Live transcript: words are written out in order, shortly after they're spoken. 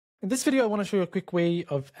In this video, I want to show you a quick way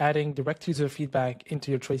of adding direct user feedback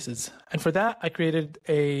into your traces. And for that, I created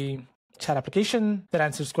a chat application that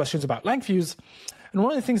answers questions about Langfuse. And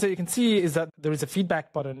one of the things that you can see is that there is a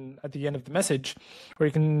feedback button at the end of the message where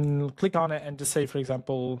you can click on it and just say, for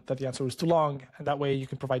example, that the answer was too long. And that way you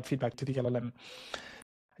can provide feedback to the LLM.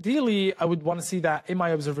 Ideally, I would want to see that in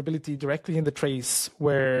my observability directly in the trace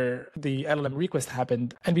where the LLM request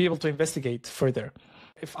happened and be able to investigate further.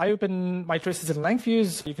 If I open my traces in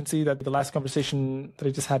Langfuse, you can see that the last conversation that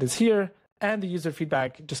I just had is here, and the user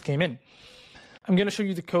feedback just came in. I'm going to show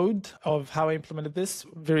you the code of how I implemented this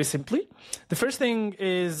very simply. The first thing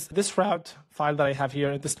is this route file that I have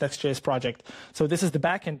here in this Next.js project. So this is the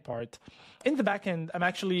backend part. In the backend, I'm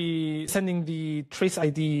actually sending the trace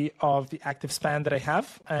ID of the active span that I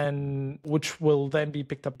have, and which will then be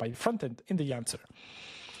picked up by the frontend in the answer.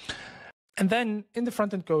 And then in the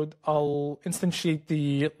frontend code, I'll instantiate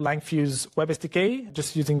the Langfuse Web SDK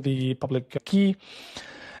just using the public key.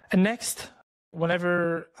 And next,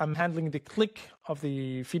 whenever I'm handling the click of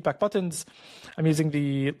the feedback buttons, I'm using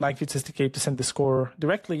the Langfuse SDK to send the score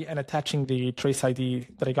directly and attaching the trace ID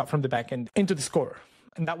that I got from the backend into the score.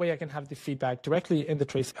 And that way I can have the feedback directly in the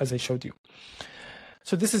trace as I showed you.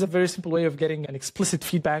 So this is a very simple way of getting an explicit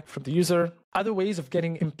feedback from the user. Other ways of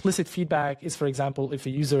getting implicit feedback is, for example, if a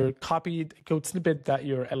user copied a code snippet that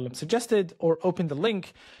your LLM suggested or opened the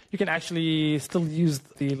link, you can actually still use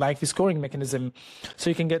the Langfuse scoring mechanism so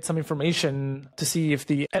you can get some information to see if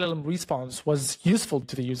the LLM response was useful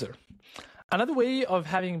to the user. Another way of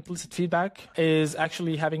having implicit feedback is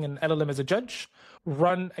actually having an LLM as a judge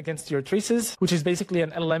run against your traces, which is basically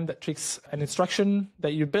an LLM that takes an instruction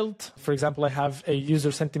that you built. For example, I have a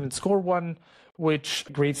user sentiment score one, which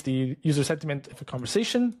grades the user sentiment of a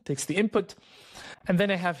conversation, takes the input. And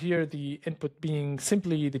then I have here the input being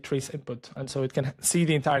simply the trace input. And so it can see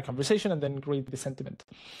the entire conversation and then grade the sentiment.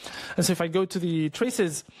 And so if I go to the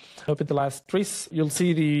traces, open the last trace, you'll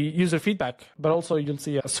see the user feedback, but also you'll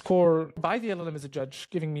see a score by the LLM as a judge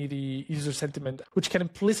giving me the user sentiment, which can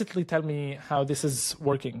implicitly tell me how this is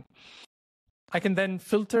working. I can then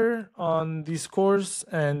filter on these scores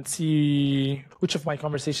and see which of my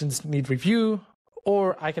conversations need review,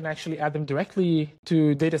 or I can actually add them directly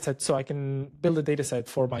to datasets, so I can build a dataset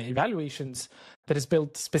for my evaluations that is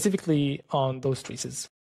built specifically on those traces.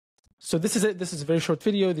 So this is it. This is a very short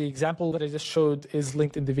video. The example that I just showed is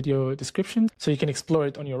linked in the video description, so you can explore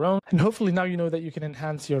it on your own. And hopefully now you know that you can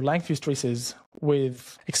enhance your Langfuse traces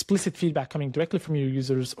with explicit feedback coming directly from your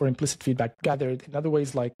users or implicit feedback gathered in other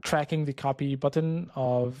ways, like tracking the copy button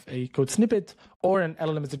of a code snippet or an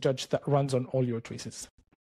LLM as a judge that runs on all your traces.